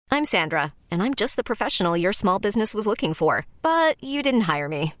I'm Sandra, and I'm just the professional your small business was looking for. But you didn't hire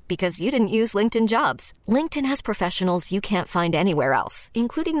me because you didn't use LinkedIn Jobs. LinkedIn has professionals you can't find anywhere else,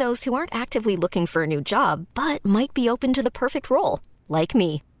 including those who aren't actively looking for a new job, but might be open to the perfect role, like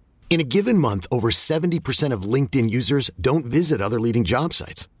me. In a given month, over 70% of LinkedIn users don't visit other leading job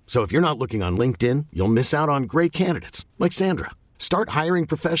sites. So if you're not looking on LinkedIn, you'll miss out on great candidates like Sandra. Start hiring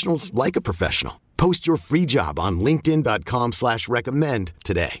professionals like a professional. Post your free job on linkedin.com/recommend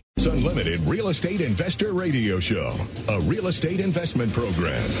today. Unlimited Real Estate Investor Radio Show, a real estate investment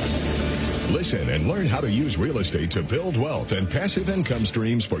program. Listen and learn how to use real estate to build wealth and passive income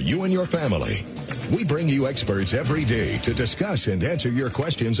streams for you and your family. We bring you experts every day to discuss and answer your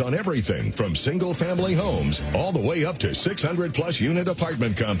questions on everything from single-family homes all the way up to 600-plus unit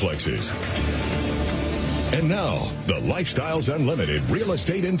apartment complexes. And now, the Lifestyles Unlimited Real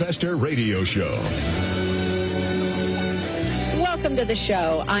Estate Investor Radio Show. Welcome to the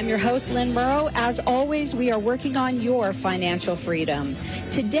show. I'm your host, Lynn Murrow. As always, we are working on your financial freedom.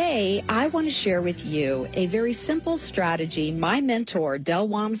 Today, I want to share with you a very simple strategy my mentor, Del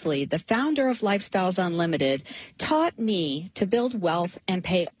Walmsley, the founder of Lifestyles Unlimited, taught me to build wealth and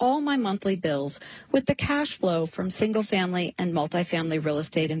pay all my monthly bills with the cash flow from single-family and multifamily real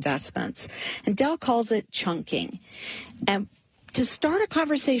estate investments. And Del calls it chunking. And to start a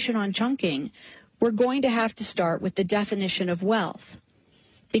conversation on chunking, we're going to have to start with the definition of wealth,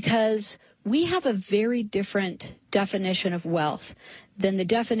 because we have a very different definition of wealth than the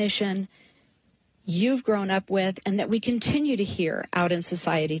definition you've grown up with and that we continue to hear out in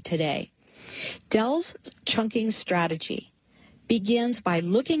society today. Del's chunking strategy begins by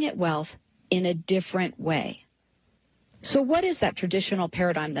looking at wealth in a different way. So what is that traditional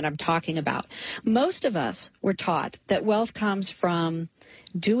paradigm that I'm talking about? Most of us were taught that wealth comes from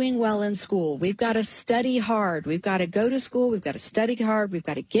doing well in school. We've got to study hard. We've got to go to school. We've got to study hard. We've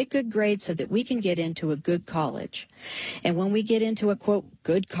got to get good grades so that we can get into a good college. And when we get into a, quote,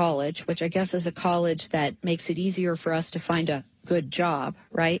 good college, which I guess is a college that makes it easier for us to find a good job,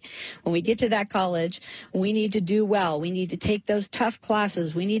 right? When we get to that college, we need to do well. We need to take those tough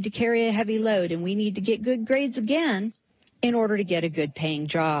classes. We need to carry a heavy load, and we need to get good grades again in order to get a good paying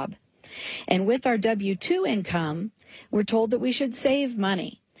job. And with our W-2 income, we're told that we should save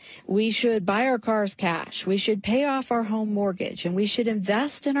money. We should buy our cars cash. We should pay off our home mortgage, and we should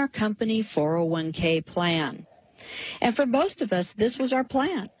invest in our company 401k plan. And for most of us, this was our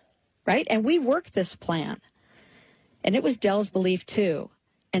plan, right? And we worked this plan. And it was Del's belief, too,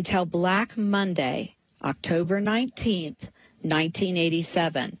 until Black Monday, October 19th,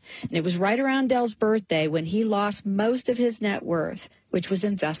 1987. And it was right around Del's birthday when he lost most of his net worth, which was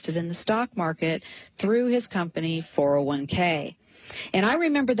invested in the stock market through his company 401k. And I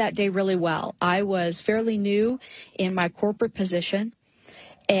remember that day really well. I was fairly new in my corporate position,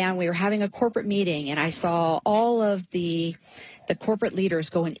 and we were having a corporate meeting, and I saw all of the corporate leaders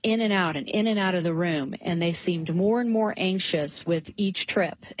going in and out of the room, and they seemed more and more anxious with each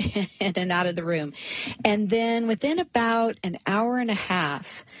trip in and out of the room. And then within about an hour and a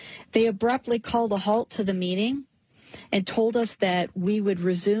half, they abruptly called a halt to the meeting and told us that we would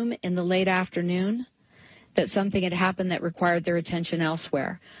resume in the late afternoon, that something had happened that required their attention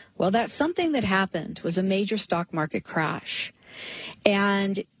elsewhere. Well, that something that happened was a major stock market crash.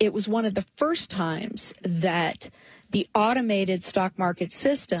 And it was one of the first times that the automated stock market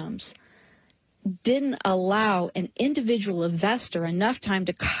systems didn't allow an individual investor enough time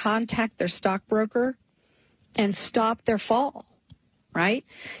to contact their stockbroker and stop their fall, right?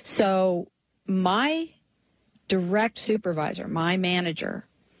 So my direct supervisor, my manager,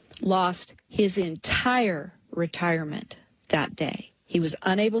 lost his entire retirement that day. He was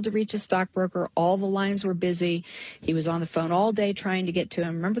unable to reach a stockbroker. All the lines were busy. He was on the phone all day trying to get to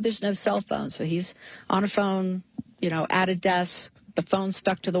him. Remember, there's no cell phone, so he's on a phone, at a desk, the phone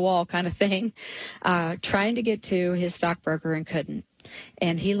stuck to the wall kind of thing, trying to get to his stockbroker and couldn't.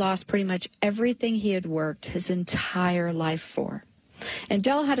 And he lost pretty much everything he had worked his entire life for. And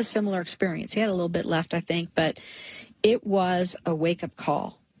Del had a similar experience. He had a little bit left, I think, but it was a wake-up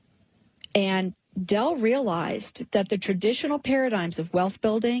call. And Del realized that the traditional paradigms of wealth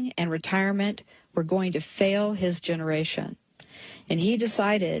building and retirement were going to fail his generation. And he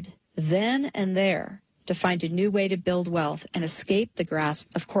decided then and there to find a new way to build wealth and escape the grasp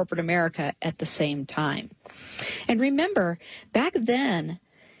of corporate America at the same time. And remember, back then,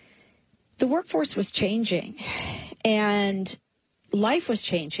 the workforce was changing and life was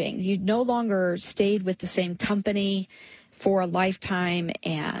changing. You no longer stayed with the same company for a lifetime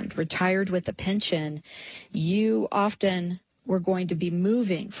and retired with a pension. You often were going to be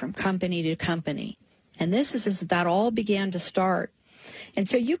moving from company to company. And this is as that all began to start. And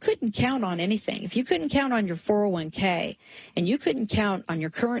so you couldn't count on anything. If you couldn't count on your 401k and you couldn't count on your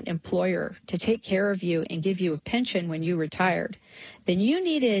current employer to take care of you and give you a pension when you retired, then you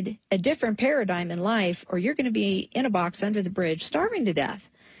needed a different paradigm in life, or you're going to be in a box under the bridge starving to death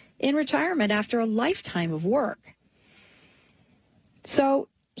in retirement after a lifetime of work. So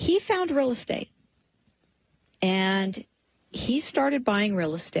he found real estate, and he started buying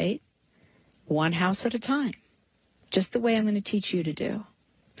real estate one house at a time, just the way I'm going to teach you to do.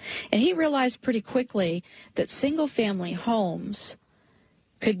 And he realized pretty quickly that single-family homes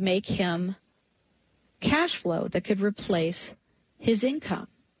could make him cash flow that could replace his income.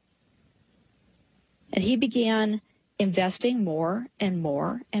 And he began investing more and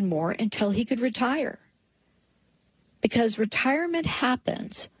more and more until he could retire. Because retirement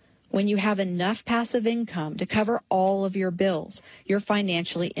happens when you have enough passive income to cover all of your bills. You're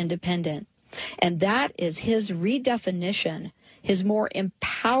financially independent. And that is his redefinition, his more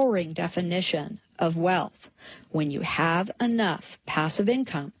empowering definition of wealth. When you have enough passive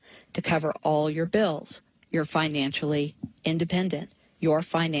income to cover all your bills, you're financially independent. You're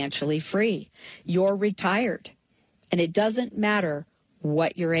financially free. You're retired. And it doesn't matter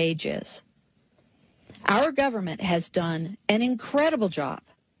what your age is. Our government has done an incredible job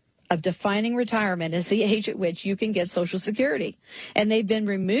of defining retirement as the age at which you can get Social Security. And they've been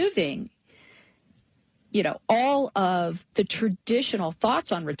removing, all of the traditional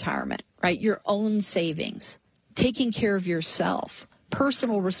thoughts on retirement, right? Your own savings, taking care of yourself,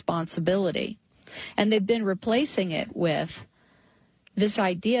 personal responsibility. And they've been replacing it with this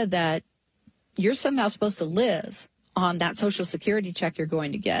idea that you're somehow supposed to live on that Social Security check you're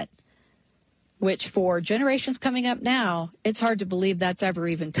going to get, which for generations coming up now, it's hard to believe that's ever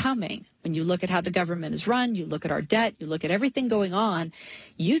even coming. When you look at how the government is run, you look at our debt, you look at everything going on,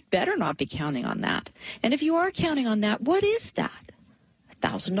 you'd better not be counting on that. And if you are counting on that, what is that?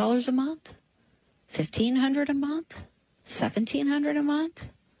 $1,000 a month? $1,500 a month? $1,700 a month?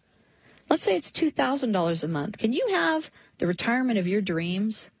 Let's say it's $2,000 a month. Can you have the retirement of your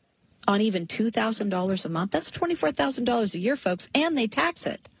dreams on even $2,000 a month? That's $24,000 a year, folks, and they tax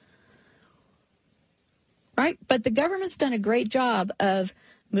it. Right? But the government's done a great job of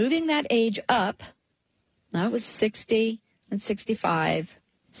moving that age up. Now it was 60 and 65,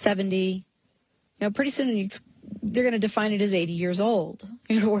 70. Pretty soon they're going to define it as 80 years old.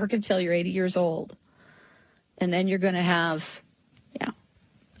 You're going to work until you're 80 years old. And then you're going to have,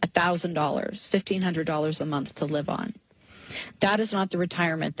 $1,000, $1,500 a month to live on. That is not the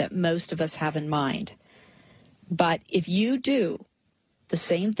retirement that most of us have in mind. But if you do the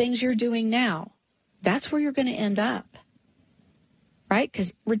same things you're doing now, that's where you're going to end up, right?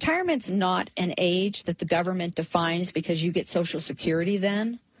 Because retirement's not an age that the government defines because you get Social Security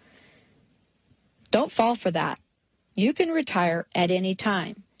then. Don't fall for that. You can retire at any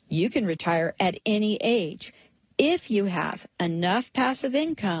time. You can retire at any age if you have enough passive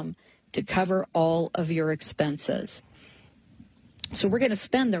income to cover all of your expenses. So we're going to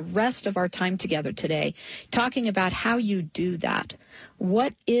spend the rest of our time together today talking about how you do that.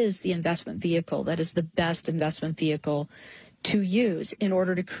 What is the investment vehicle that is the best investment vehicle to use in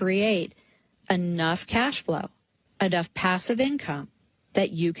order to create enough cash flow, enough passive income that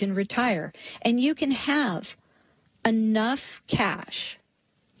you can retire? And you can have enough cash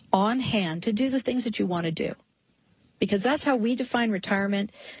on hand to do the things that you want to do. Because that's how we define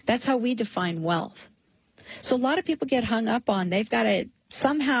retirement. That's how we define wealth. So a lot of people get hung up on they've got to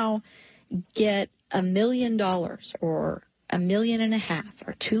somehow get $1 million or $1.5 million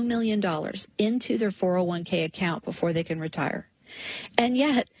or $2 million into their 401k account before they can retire. And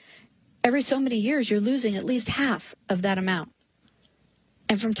yet, every so many years, you're losing at least half of that amount.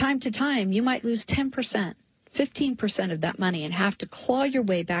 And from time to time, you might lose 10%, 15% of that money and have to claw your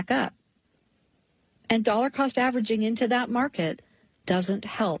way back up. And dollar cost averaging into that market doesn't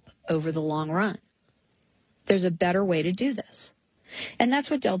help over the long run. There's a better way to do this. And that's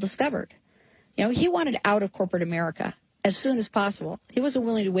what Del discovered. He wanted out of corporate America as soon as possible. He wasn't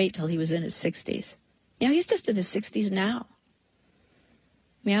willing to wait till he was in his 60s. He's just in his 60s now.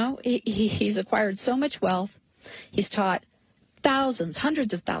 He's acquired so much wealth. He's taught thousands,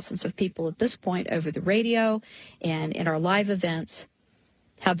 hundreds of thousands of people at this point over the radio and in our live events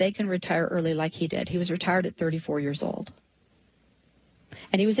how they can retire early like he did. He was retired at 34 years old.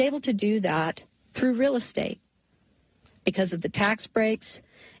 And he was able to do that through real estate because of the tax breaks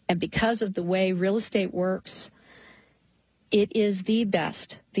and because of the way real estate works. It is the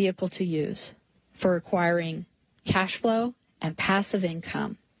best vehicle to use for acquiring cash flow and passive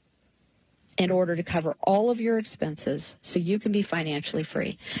income in order to cover all of your expenses so you can be financially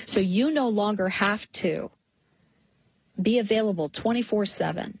free. So you no longer have to be available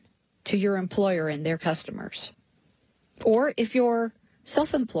 24/7 to your employer and their customers. Or if you're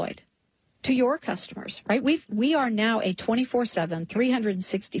self-employed, to your customers, right? We are now a 24/7,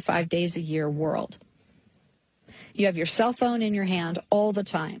 365 days a year world. You have your cell phone in your hand all the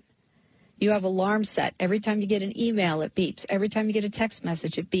time. You have alarms set. Every time you get an email, it beeps. Every time you get a text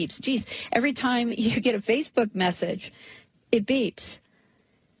message, it beeps. Geez, every time you get a Facebook message, it beeps.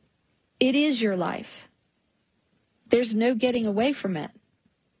 It is your life. There's no getting away from it.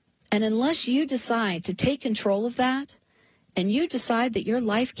 And unless you decide to take control of that, and you decide that your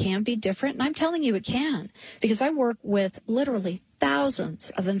life can be different, and I'm telling you it can, because I work with literally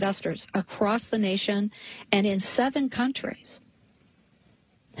thousands of investors across the nation and in 7 countries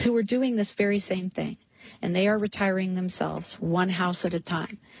who are doing this very same thing. And they are retiring themselves one house at a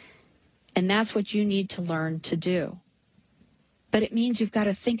time. And that's what you need to learn to do. But it means you've got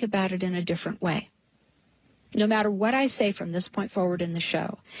to think about it in a different way. No matter what I say from this point forward in the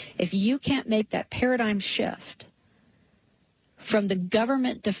show, if you can't make that paradigm shift from the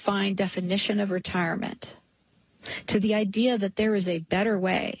government-defined definition of retirement to the idea that there is a better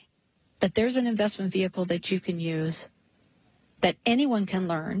way, that there's an investment vehicle that you can use, that anyone can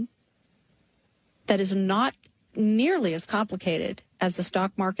learn, that is not nearly as complicated as the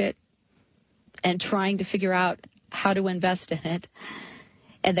stock market and trying to figure out how to invest in it,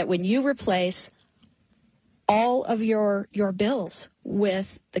 and that when you replace all of your bills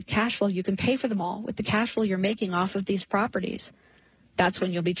with the cash flow, you can pay for them all with the cash flow you're making off of these properties, that's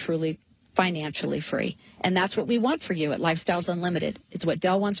when you'll be truly financially free. And that's what we want for you at Lifestyles Unlimited. It's what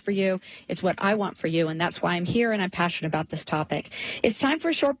Del wants for you. It's what I want for you. And that's why I'm here and I'm passionate about this topic. It's time for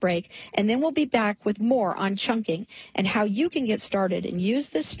a short break, and then we'll be back with more on chunking and how you can get started and use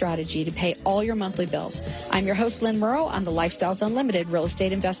this strategy to pay all your monthly bills. I'm your host, Lynn Murrow, on the Lifestyles Unlimited Real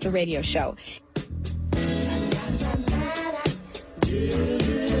Estate Investor Radio Show.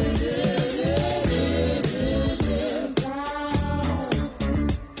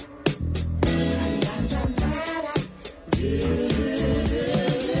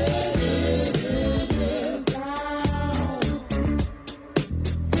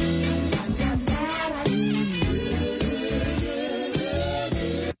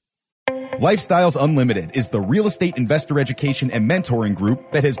 Lifestyles Unlimited is the real estate investor education and mentoring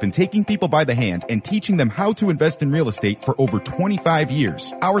group that has been taking people by the hand and teaching them how to invest in real estate for over 25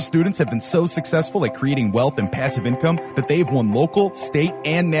 years. Our students have been so successful at creating wealth and passive income that they've won local, state,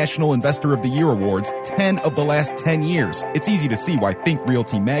 and national Investor of the Year awards 10 of the last 10 years. It's easy to see why Think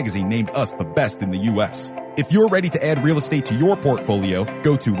Realty magazine named us the best in the U.S. If you're ready to add real estate to your portfolio,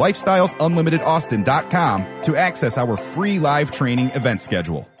 go to lifestylesunlimitedaustin.com to access our free live training event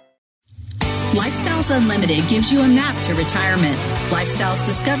schedule. Lifestyles Unlimited gives you a map to retirement. Lifestyles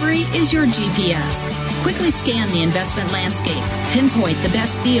Discovery is your GPS. Quickly scan the investment landscape, pinpoint the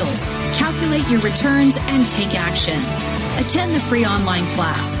best deals, calculate your returns, and take action. Attend the free online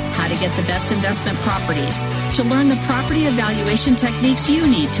class, How to Get the Best Investment Properties, to learn the property evaluation techniques you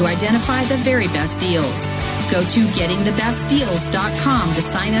need to identify the very best deals. Go to gettingthebestdeals.com to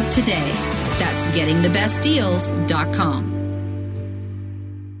sign up today. That's gettingthebestdeals.com.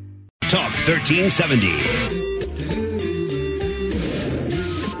 Talk 1370.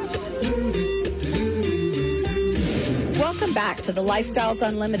 Welcome back to the Lifestyles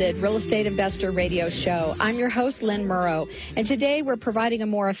Unlimited Real Estate Investor Radio Show. I'm your host, Lynn Murrow, and today we're providing a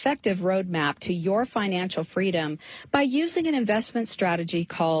more effective roadmap to your financial freedom by using an investment strategy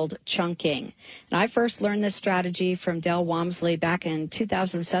called chunking. And I first learned this strategy from Del Walmsley back in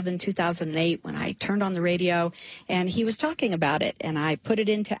 2007, 2008 when I turned on the radio and he was talking about it, and I put it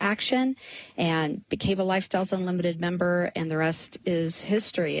into action and became a Lifestyles Unlimited member, and the rest is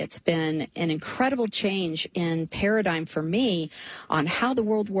history. It's been an incredible change in paradigm for me on how the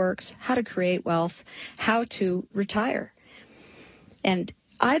world works, how to create wealth, how to retire. And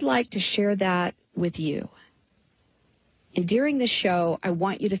I'd like to share that with you. And during this show, I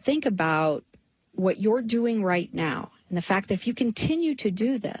want you to think about what you're doing right now and the fact that if you continue to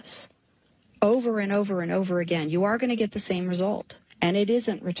do this over and over and over again, you are going to get the same result. And it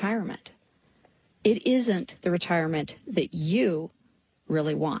isn't retirement. It isn't the retirement that you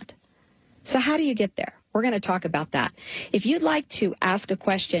really want. So how do you get there? We're going to talk about that. If you'd like to ask a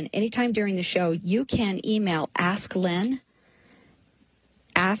question anytime during the show, you can email Ask Lynn,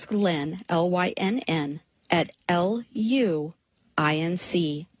 L-Y-N-N, at LUINC.com.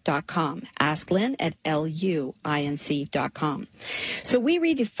 Ask Lynn at LUINC.com. So we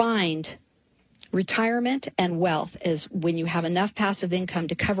redefined retirement and wealth as when you have enough passive income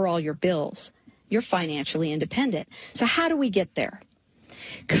to cover all your bills. You're financially independent. So how do we get there?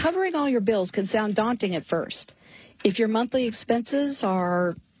 Covering all your bills can sound daunting at first. If your monthly expenses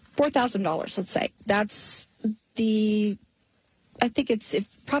are $4,000, let's say, that's I think it's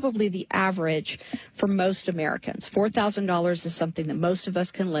probably the average for most Americans. $4,000 is something that most of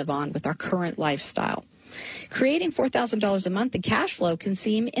us can live on with our current lifestyle. Creating $4,000 a month in cash flow can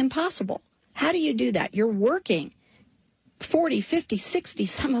seem impossible. How do you do that? You're working 40, 50, 60,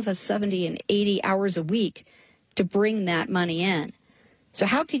 some of us 70 and 80 hours a week to bring that money in. So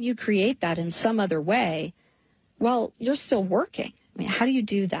how can you create that in some other way? Well, you're still working. I mean, how do you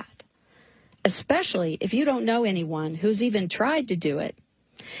do that? Especially if you don't know anyone who's even tried to do it.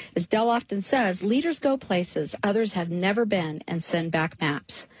 As Del often says, leaders go places others have never been and send back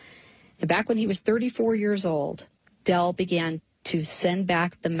maps. And back when he was 34 years old, Del began to send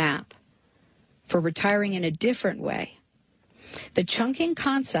back the map for retiring in a different way. The chunking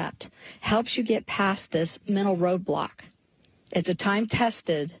concept helps you get past this mental roadblock. It's a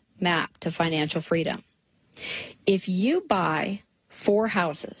time-tested map to financial freedom. If you buy 4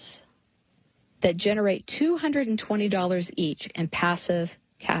 houses that generate $220 each in positive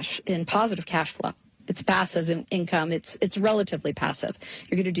cash flow, it's passive income. It's relatively passive.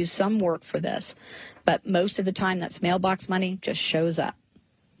 You're going to do some work for this, but most of the time that's mailbox money just shows up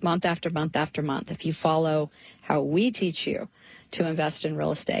month after month after month if you follow how we teach you to invest in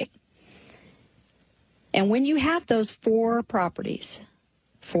real estate. And when you have those 4 properties,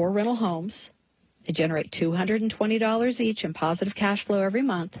 4 rental homes, they generate $220 each in positive cash flow every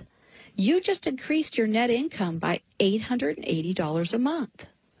month, you just increased your net income by $880 a month.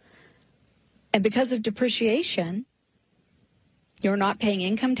 And because of depreciation, you're not paying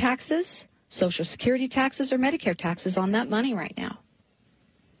income taxes, Social Security taxes, or Medicare taxes on that money right now.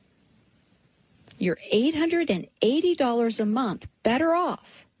 You're $880 a month better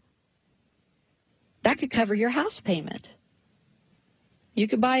off. That could cover your house payment. You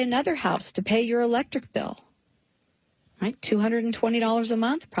could buy another house to pay your electric bill. Right? $220 a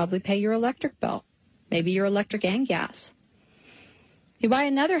month, probably pay your electric bill. Maybe your electric and gas. You buy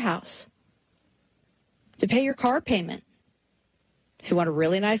another house to pay your car payment. If you want a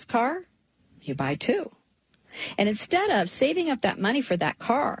really nice car, you buy 2. And instead of saving up that money for that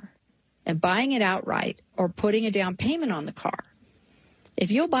car and buying it outright or putting a down payment on the car,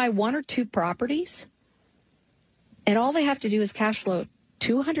 if you'll buy 1 or 2 properties and all they have to do is cash flow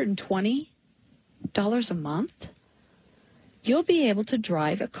 $220 a month, you'll be able to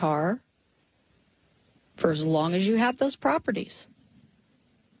drive a car for as long as you have those properties.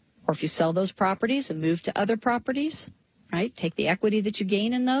 Or if you sell those properties and move to other properties, right, take the equity that you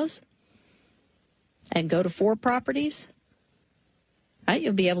gain in those and go to 4 properties, right,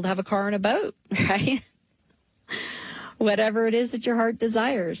 you'll be able to have a car and a boat, right? Whatever it is that your heart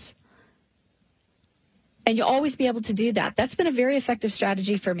desires. And you'll always be able to do that. That's been a very effective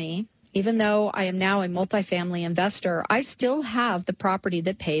strategy for me. Even though I am now a multifamily investor, I still have the property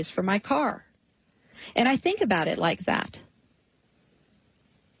that pays for my car. And I think about it like that.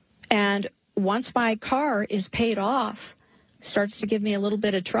 And once my car is paid off, starts to give me a little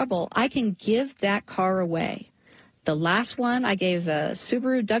bit of trouble, I can give that car away. The last one, I gave a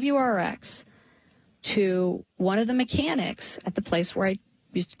Subaru WRX to one of the mechanics at the place where I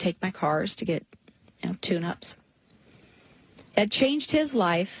used to take my cars to get, tune-ups. It changed his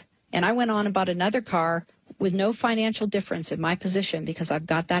life, and I went on and bought another car with no financial difference in my position because I've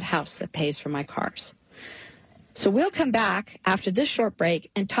got that house that pays for my cars. So we'll come back after this short break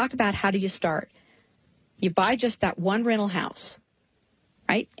and talk about how do you start. You buy just that 1 rental house,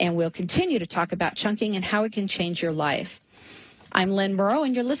 right? And we'll continue to talk about chunking and how it can change your life. I'm Lynn Murrow,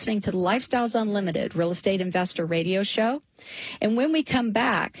 and you're listening to the Lifestyles Unlimited Real Estate Investor Radio Show. And when we come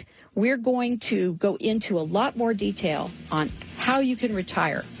back, we're going to go into a lot more detail on how you can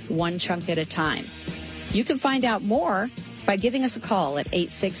retire 1 chunk at a time. You can find out more by giving us a call at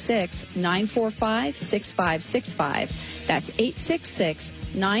 866-945-6565. That's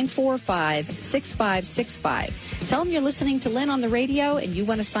 866-945-6565. Tell them you're listening to Lynn on the radio and you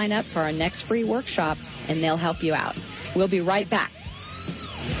want to sign up for our next free workshop, and they'll help you out. We'll be right back.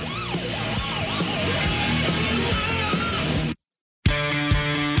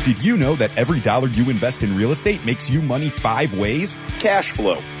 Did you know that every dollar you invest in real estate makes you money 5 ways? Cash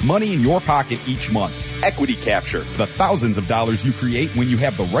flow, money in your pocket each month. Equity capture, the thousands of dollars you create when you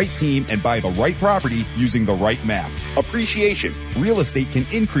have the right team and buy the right property using the right map. Appreciation, real estate can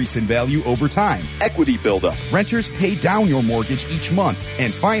increase in value over time. Equity buildup, renters pay down your mortgage each month.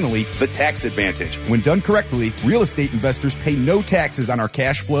 And finally, the tax advantage. When done correctly, real estate investors pay no taxes on our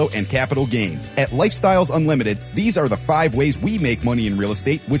cash flow and capital gains. At Lifestyles Unlimited, these are the 5 ways we make money in real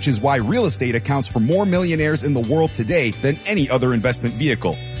estate, which is why real estate accounts for more millionaires in the world today than any other investment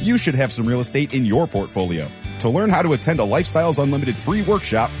vehicle. You should have some real estate in your portfolio. To learn how to attend a Lifestyles Unlimited free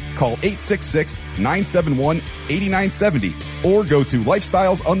workshop, call 866-971-8970 or go to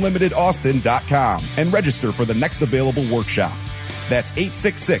lifestylesunlimitedaustin.com and register for the next available workshop. That's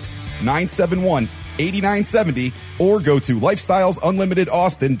 866-971-8970 or go to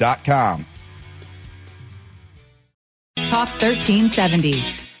lifestylesunlimitedaustin.com. Talk 1370.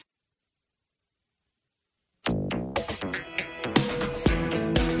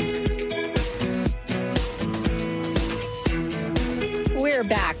 We're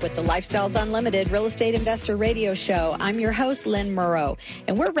back with the Lifestyles Unlimited Real Estate Investor Radio Show. I'm your host, Lynn Murrow,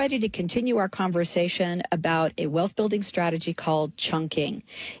 and we're ready to continue our conversation about a wealth building strategy called chunking.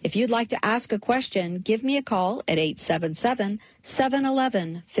 If you'd like to ask a question, give me a call at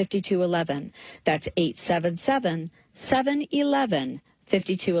 877-711-5211. That's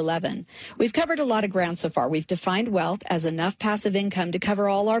 877-711-5211. We've covered a lot of ground so far. We've defined wealth as enough passive income to cover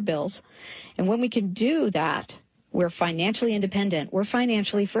all our bills. And when we can do that, we're financially independent. We're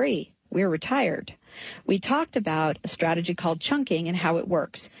financially free. We're retired. We talked about a strategy called chunking and how it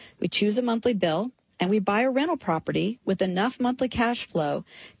works. We choose a monthly bill and we buy a rental property with enough monthly cash flow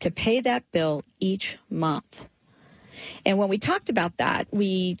to pay that bill each month. And when we talked about that,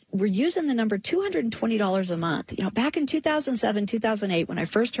 we were using the number $220 a month. You know, back in 2007, 2008, when I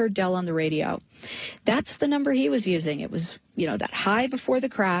first heard Del on the radio, that's the number he was using. It was, you know, that high before the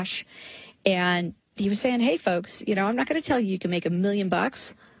crash. And he was saying, hey, folks, you know, I'm not going to tell you can make $1 million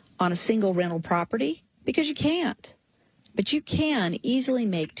on a single rental property because you can't. But you can easily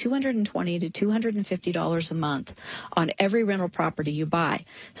make $220 to $250 a month on every rental property you buy.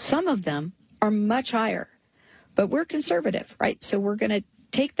 Some of them are much higher, but we're conservative, right? So we're going to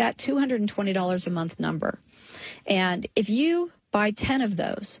take that $220 a month number. And if you buy 10 of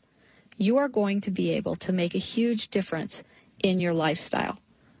those, you are going to be able to make a huge difference in your lifestyle.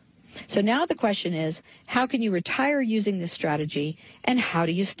 So now the question is, how can you retire using this strategy, and how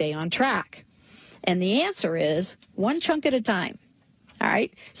do you stay on track? And the answer is one chunk at a time. All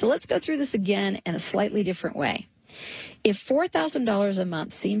right, so let's go through this again in a slightly different way. If $4,000 a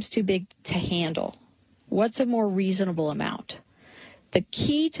month seems too big to handle, what's a more reasonable amount? The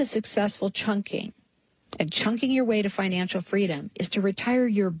key to successful chunking and chunking your way to financial freedom is to retire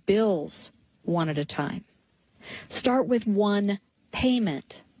your bills one at a time. Start with one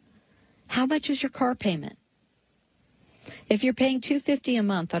payment. How much is your car payment? If you're paying $250 a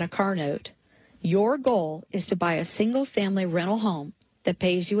month on a car note, your goal is to buy a single-family rental home that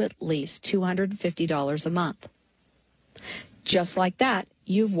pays you at least $250 a month. Just like that,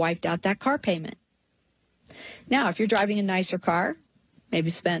 you've wiped out that car payment. Now, if you're driving a nicer car, maybe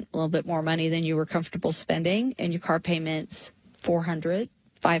spent a little bit more money than you were comfortable spending, and your car payment's $400,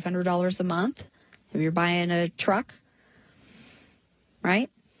 $500 a month, if you're buying a truck, right?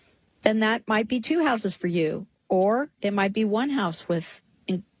 Then that might be two houses for you, or it might be one house with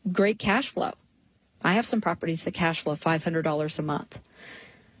great cash flow. I have some properties that cash flow $500 a month.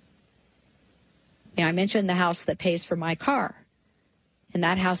 You know, I mentioned the house that pays for my car, and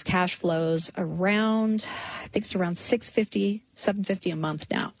that house cash flows around, I think it's around $650, $750 a month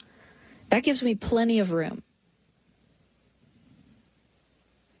now. That gives me plenty of room.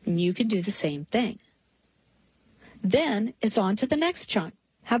 And you can do the same thing. Then it's on to the next chunk.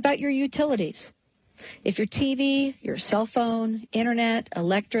 How about your utilities? If your TV, your cell phone, internet,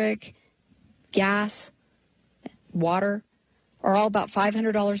 electric, gas, water are all about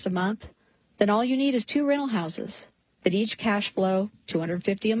 $500 a month, then all you need is two rental houses that each cash flow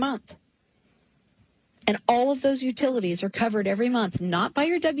 $250 a month. And all of those utilities are covered every month, not by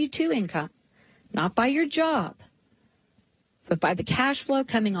your W-2 income, not by your job, but by the cash flow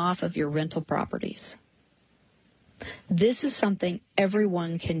coming off of your rental properties. This is something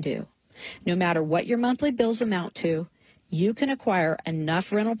everyone can do. No matter what your monthly bills amount to, you can acquire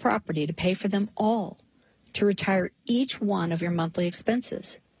enough rental property to pay for them all, to retire each one of your monthly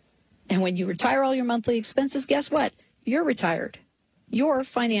expenses. And when you retire all your monthly expenses, guess what? You're retired. You're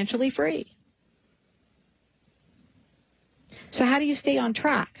financially free. So how do you stay on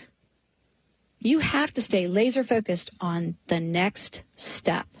track? You have to stay laser focused on the next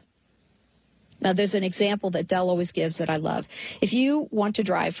step. Now, there's an example that Del always gives that I love. If you want to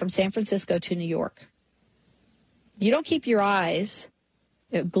drive from San Francisco to New York, you don't keep your eyes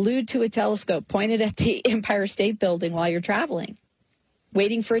glued to a telescope pointed at the Empire State Building while you're traveling,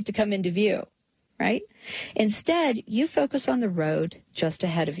 waiting for it to come into view, right? Instead, you focus on the road just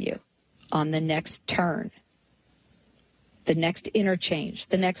ahead of you, on the next turn, the next interchange,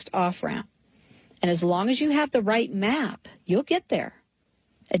 the next off-ramp. And as long as you have the right map, you'll get there.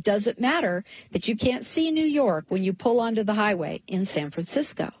 It doesn't matter that you can't see New York when you pull onto the highway in San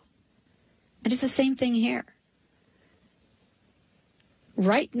Francisco. And it's the same thing here.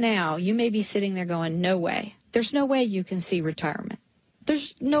 right now, you may be sitting there going, no way. There's no way you can see retirement.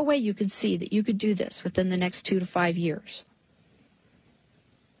 There's no way you could see that you could do this within the next 2 to 5 years.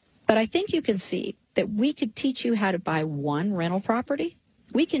 But I think you can see that we could teach you how to buy one rental property.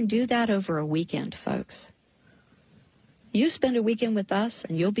 We can do that over a weekend, folks. You spend a weekend with us,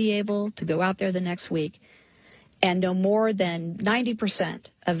 and you'll be able to go out there the next week and know more than 90%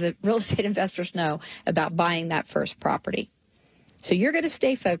 of the real estate investors know about buying that first property. So you're going to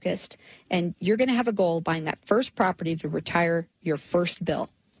stay focused, and you're going to have a goal of buying that first property to retire your first bill.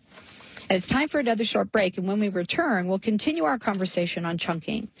 And it's time for another short break, and when we return, we'll continue our conversation on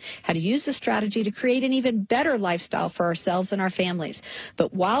chunking, how to use the strategy to create an even better lifestyle for ourselves and our families.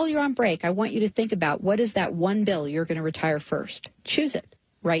 But while you're on break, I want you to think about what is that one bill you're going to retire first. Choose it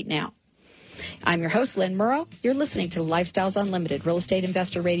right now. I'm your host, Lynn Murrow. You're listening to Lifestyles Unlimited Real Estate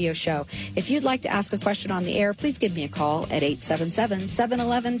Investor Radio Show. If you'd like to ask a question on the air, please give me a call at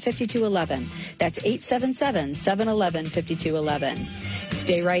 877-711-5211. That's 877-711-5211.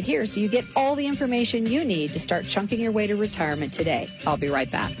 Stay right here so you get all the information you need to start chunking your way to retirement today. I'll be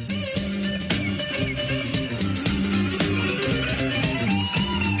right back.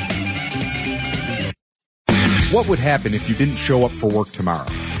 What would happen if you didn't show up for work tomorrow?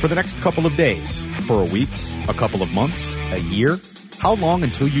 For the next couple of days? For a week? A couple of months? A year? How long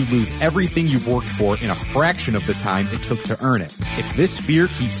until you lose everything you've worked for in a fraction of the time it took to earn it? If this fear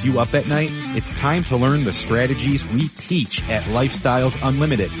keeps you up at night, it's time to learn the strategies we teach at Lifestyles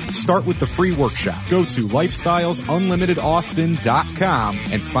Unlimited. Start with the free workshop. Go to lifestylesunlimitedaustin.com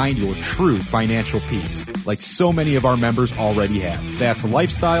and find your true financial peace, like so many of our members already have. That's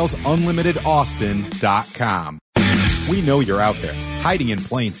lifestylesunlimitedaustin.com. We know you're out there, hiding in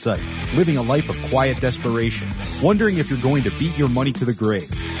plain sight, living a life of quiet desperation, wondering if you're going to beat your money to the grave.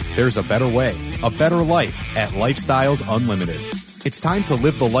 There's a better way, a better life at Lifestyles Unlimited. It's time to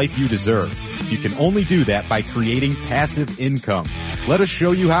live the life you deserve. You can only do that by creating passive income. Let us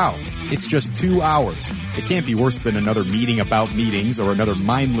show you how. It's just 2 hours. It can't be worse than another meeting about meetings or another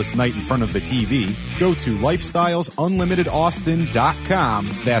mindless night in front of the TV. Go to lifestylesunlimitedaustin.com.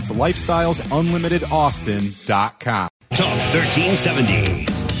 That's lifestylesunlimitedaustin.com. Talk 1370.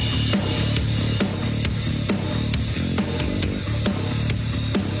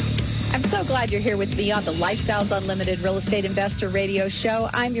 I'm so glad you're here with me on the Lifestyles Unlimited Real Estate Investor Radio Show.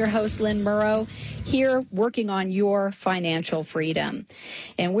 I'm your host, Lynn Murrow, here working on your financial freedom.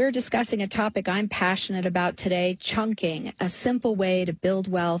 And we're discussing a topic I'm passionate about today, chunking, a simple way to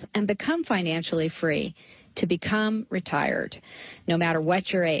build wealth and become financially free, to become retired, no matter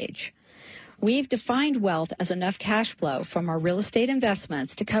what your age. We've defined wealth as enough cash flow from our real estate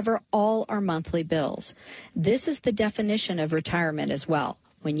investments to cover all our monthly bills. This is the definition of retirement as well.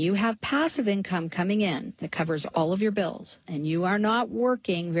 When you have passive income coming in that covers all of your bills and you are not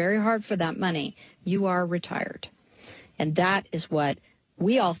working very hard for that money, you are retired. And that is what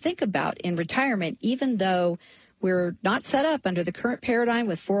we all think about in retirement, even though we're not set up under the current paradigm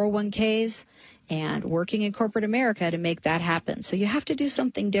with 401ks and working in corporate America to make that happen. So you have to do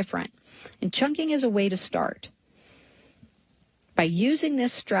something different. And chunking is a way to start. By using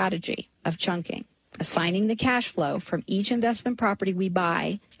this strategy of chunking, assigning the cash flow from each investment property we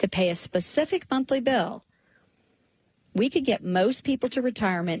buy to pay a specific monthly bill, we could get most people to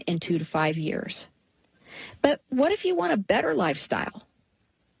retirement in 2 to 5 years. But what if you want a better lifestyle?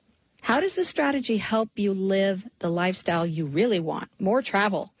 How does this strategy help you live the lifestyle you really want? More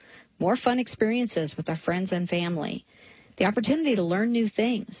travel, more fun experiences with our friends and family, the opportunity to learn new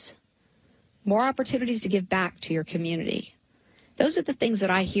things, more opportunities to give back to your community. Those are the things that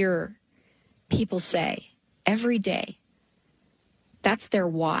I hear people say every day. That's their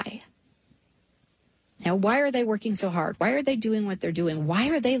why. Now, why are they working so hard? Why are they doing what they're doing? Why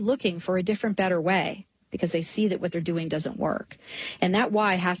are they looking for a different, better way? Because they see that what they're doing doesn't work. And that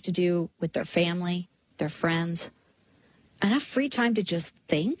why has to do with their family, their friends, enough free time to just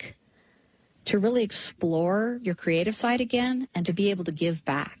think, to really explore your creative side again, and to be able to give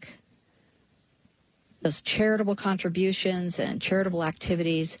back. Those charitable contributions and charitable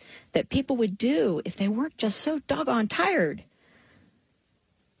activities that people would do if they weren't just so doggone tired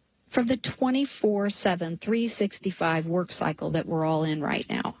from the 24/7, 365 work cycle that we're all in right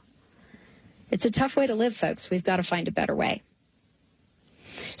now. It's a tough way to live, folks. We've got to find a better way.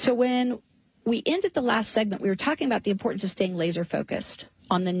 So when we ended the last segment, we were talking about the importance of staying laser focused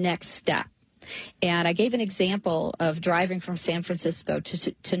on the next step. And I gave an example of driving from San Francisco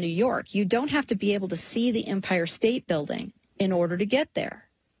to New York. You don't have to be able to see the Empire State Building in order to get there,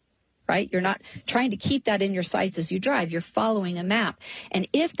 right? You're not trying to keep that in your sights as you drive. You're following a map. And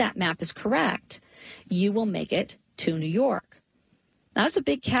if that map is correct, you will make it to New York. Now, that's a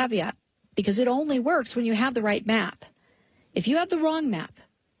big caveat because it only works when you have the right map. If you have the wrong map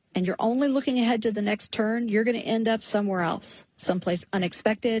and you're only looking ahead to the next turn, you're going to end up somewhere else, someplace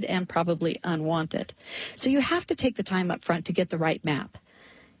unexpected and probably unwanted. So you have to take the time up front to get the right map.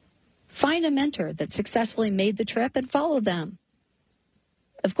 Find a mentor that successfully made the trip and follow them.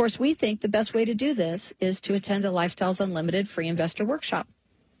 Of course, we think the best way to do this is to attend a Lifestyles Unlimited free investor workshop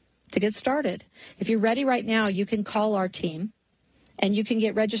to get started. If you're ready right now, you can call our team and you can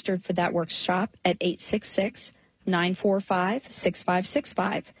get registered for that workshop at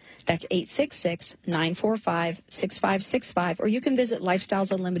 866-945-6565. That's 866-945-6565. Or you can visit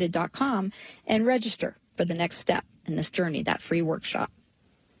lifestylesunlimited.com and register for the next step in this journey, that free workshop.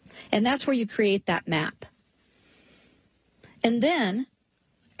 And that's where you create that map. And then,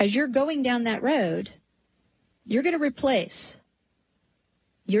 as you're going down that road, you're going to replace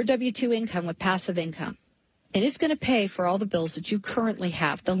your W-2 income with passive income. And it's going to pay for all the bills that you currently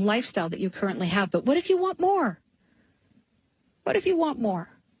have, the lifestyle that you currently have. But what if you want more? What if you want more?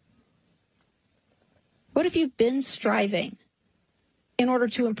 What if you've been striving in order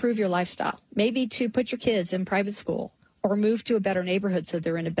to improve your lifestyle? Maybe to put your kids in private school or move to a better neighborhood so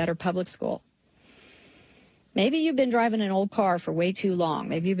they're in a better public school. Maybe you've been driving an old car for way too long.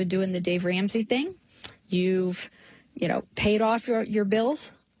 Maybe you've been doing the Dave Ramsey thing. You've, paid off your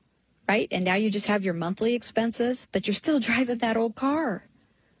bills, right? And now you just have your monthly expenses, but you're still driving that old car,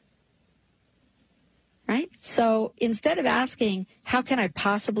 right? So instead of asking, how can I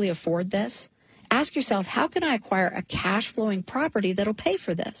possibly afford this? Ask yourself, how can I acquire a cash flowing property that'll pay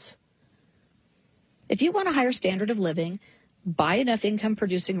for this? If you want a higher standard of living, buy enough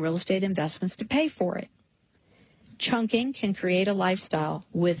income-producing real estate investments to pay for it. Chunking can create a lifestyle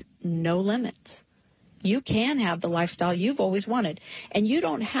with no limits. You can have the lifestyle you've always wanted, and you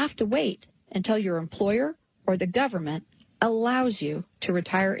don't have to wait until your employer or the government allows you to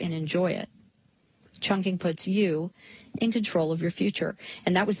retire and enjoy it. Chunking puts you in control of your future,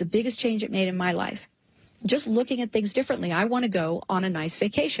 and that was the biggest change it made in my life. Just looking at things differently. I want to go on a nice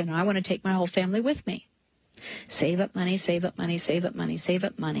vacation. I want to take my whole family with me. Save up money, save up money, save up money, save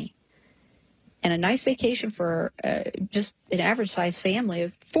up money. And a nice vacation for just an average-sized family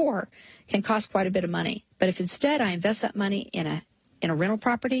of 4 can cost quite a bit of money. But if instead I invest that money in a rental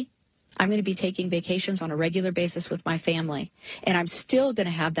property, I'm going to be taking vacations on a regular basis with my family. And I'm still going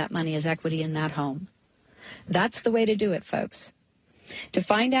to have that money as equity in that home. That's the way to do it, folks. To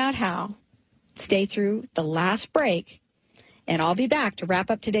find out how, stay through the last break, and I'll be back to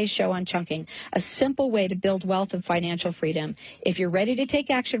wrap up today's show on chunking, a simple way to build wealth and financial freedom. If you're ready to take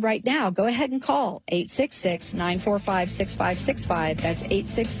action right now, go ahead and call 866-945-6565. That's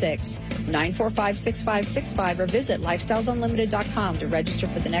 866-945-6565, or visit lifestylesunlimited.com to register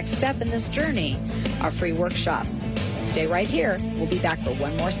for the next step in this journey, our free workshop. Stay right here. We'll be back for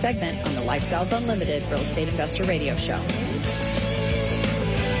one more segment on the Lifestyles Unlimited Real Estate Investor Radio Show.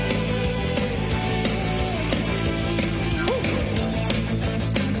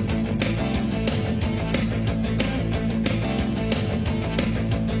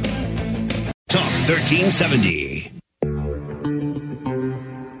 Talk 1370.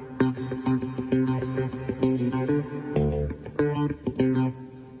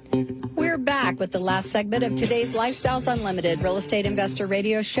 We're back with the last segment of today's Lifestyles Unlimited Real Estate Investor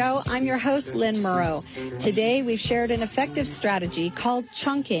Radio Show. I'm your host, Lynn Murrow. Today, we've shared an effective strategy called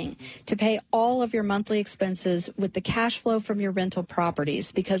chunking to pay all of your monthly expenses with the cash flow from your rental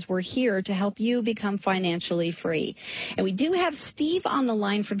properties, because we're here to help you become financially free. And we do have Steve on the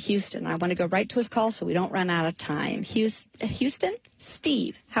line from Houston. I want to go right to his call so we don't run out of time. Houston?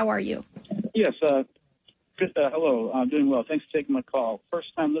 Steve, how are you? Yes, hello. I'm doing well. Thanks for taking my call.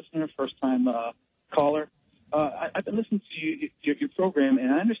 First-time listener, first-time caller. I've been listening to your program,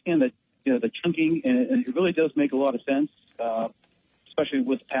 and I understand that the chunking, and it really does make a lot of sense, especially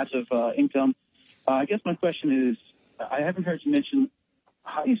with passive income. I guess my question is, I haven't heard you mention,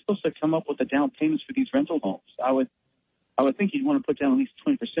 how are you supposed to come up with the down payments for these rental homes? I would think you'd want to put down at least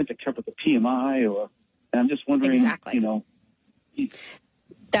 20% to cover the PMI, and I'm just wondering, exactly.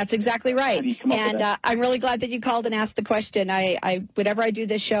 That's exactly right. And I'm really glad that you called and asked the question. Whenever I do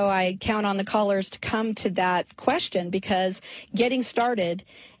this show, I count on the callers to come to that question, because getting started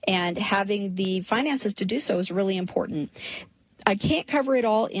and having the finances to do so is really important. I can't cover it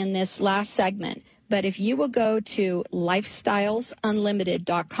all in this last segment, but if you will go to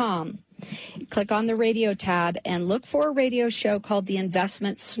lifestylesunlimited.com, click on the radio tab and look for a radio show called The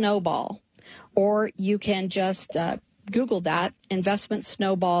Investment Snowball, or you can just Google that, Investment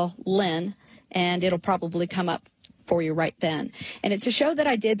Snowball Lynn, and it'll probably come up for you right then. And it's a show that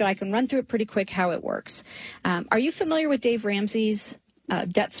I did, but I can run through it pretty quick how it works. Are you familiar with Dave Ramsey's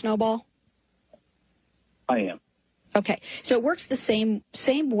Debt Snowball? I am. Okay, so it works the same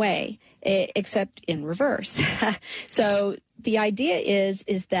way, except in reverse. So the idea is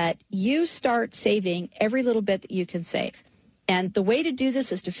that you start saving every little bit that you can save. And the way to do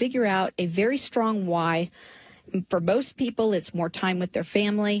this is to figure out a very strong why. For most people, it's more time with their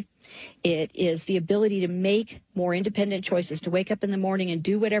family. It is the ability to make more independent choices, to wake up in the morning and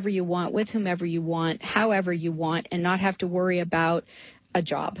do whatever you want, with whomever you want, however you want, and not have to worry about a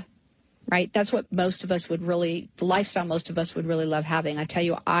job. Right? That's what most of us would really, the lifestyle most of us would really love having. I tell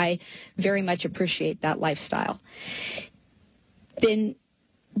you, I very much appreciate that lifestyle. Then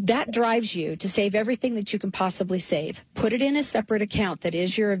that drives you to save everything that you can possibly save. Put it in a separate account that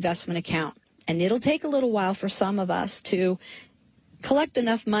is your investment account. And it'll take a little while for some of us to collect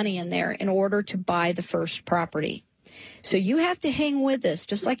enough money in there in order to buy the first property. So you have to hang with this,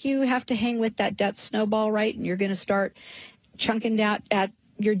 just like you have to hang with that debt snowball, right? And you're going to start chunking down at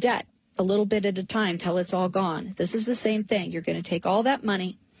your debt a little bit at a time till it's all gone. This is the same thing. You're going to take all that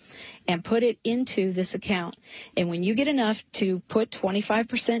money and put it into this account. And when you get enough to put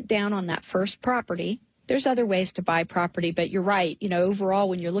 25% down on that first property, there's other ways to buy property, but you're right. You know, overall,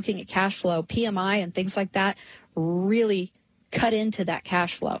 when you're looking at cash flow, PMI and things like that really cut into that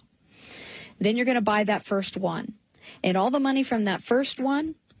cash flow. Then you're going to buy that first one. And all the money from that first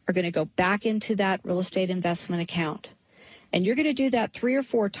one are going to go back into that real estate investment account. And you're going to do that 3 or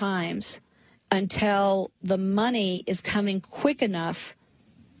 4 times until the money is coming quick enough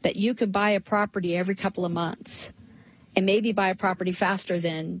that you could buy a property every couple of months and maybe buy a property faster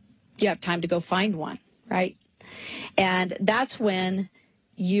than you have time to go find one, right? And that's when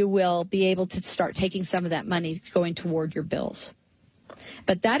you will be able to start taking some of that money going toward your bills.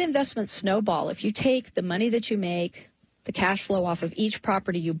 But that investment snowball, if you take the money that you make, the cash flow off of each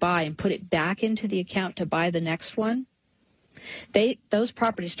property you buy and put it back into the account to buy the next one, those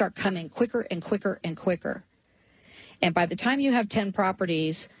properties start coming quicker and quicker and quicker. And by the time you have 10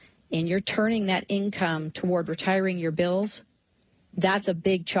 properties and you're turning that income toward retiring your bills, that's a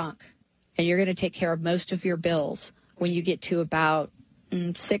big chunk. And you're going to take care of most of your bills when you get to about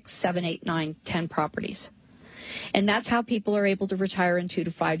 6, 7, 8, 9, 10 properties. And that's how people are able to retire in 2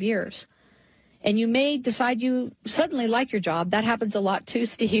 to 5 years. And you may decide you suddenly like your job. That happens a lot too,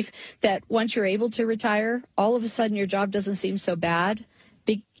 Steve, that once you're able to retire, all of a sudden your job doesn't seem so bad.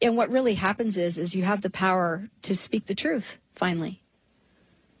 And what really happens is you have the power to speak the truth, finally.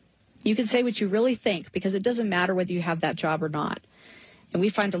 You can say what you really think because it doesn't matter whether you have that job or not. And we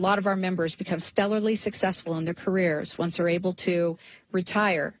find a lot of our members become stellarly successful in their careers once they're able to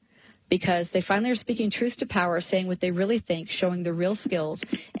retire because they finally are speaking truth to power, saying what they really think, showing their real skills,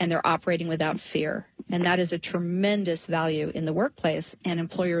 and they're operating without fear. And that is a tremendous value in the workplace, and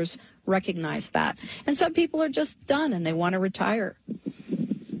employers recognize that. And some people are just done and they want to retire.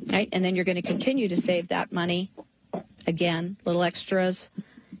 Right? And then you're going to continue to save that money, again, little extras,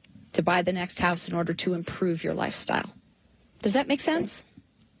 to buy the next house in order to improve your lifestyle. Does that make sense?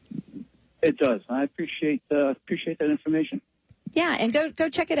 It does. I appreciate that information. Yeah, and go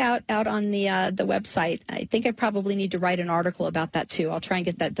check it out on the website. I think I probably need to write an article about that, too. I'll try and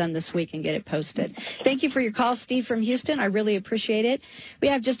get that done this week and get it posted. Thank you for your call, Steve from Houston. I really appreciate it. We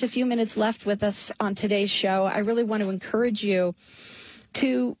have just a few minutes left with us on today's show. I really want to encourage you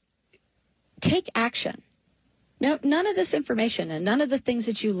to take action. No, none of this information and none of the things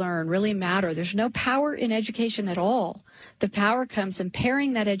that you learn really matter. There's no power in education at all. The power comes in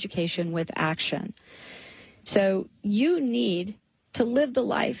pairing that education with action. So you need to live the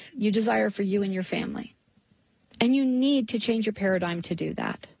life you desire for you and your family. And you need to change your paradigm to do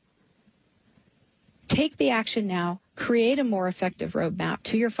that. Take the action now. Create a more effective roadmap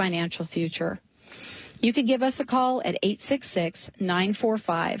to your financial future. You can give us a call at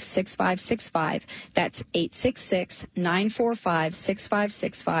 866-945-6565. That's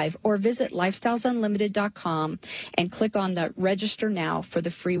 866-945-6565. Or visit lifestylesunlimited.com and click on the Register Now for the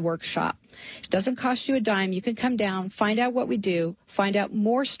free workshop. It doesn't cost you a dime. You can come down, find out what we do, find out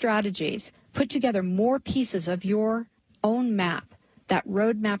more strategies, put together more pieces of your own map, that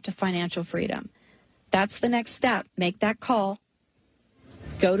roadmap to financial freedom. That's the next step. Make that call.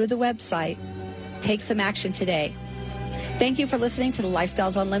 Go to the website. Take some action today. Thank you for listening to the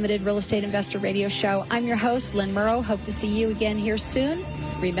Lifestyles Unlimited Real Estate Investor Radio Show. I'm your host, Lynn Murrow. Hope to see you again here soon.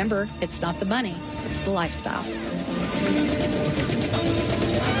 Remember, it's not the money, it's the lifestyle.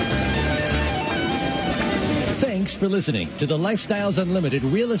 Thanks Thanks for listening to the Lifestyles Unlimited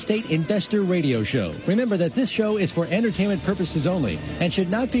Real Estate Investor Radio Show. Remember that this show is for entertainment purposes only and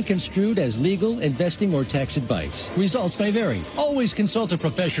should not be construed as legal, investing, or tax advice. Results may vary. Always consult a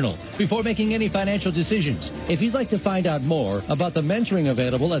professional before making any financial decisions. If you'd like to find out more about the mentoring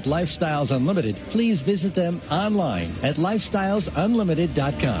available at Lifestyles Unlimited, please visit them online at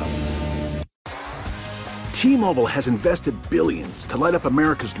lifestylesunlimited.com. T-Mobile has invested billions to light up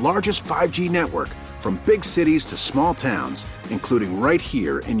America's largest 5G network, from big cities to small towns, including right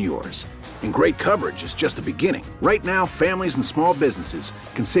here in yours. And great coverage is just the beginning. Right now, families and small businesses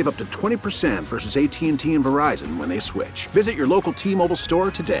can save up to 20% versus AT&T and Verizon when they switch. Visit your local T-Mobile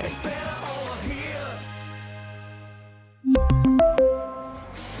store today.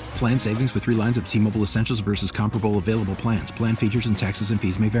 Plan savings with 3 lines of T-Mobile Essentials versus comparable available plans. Plan features and taxes and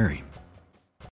fees may vary.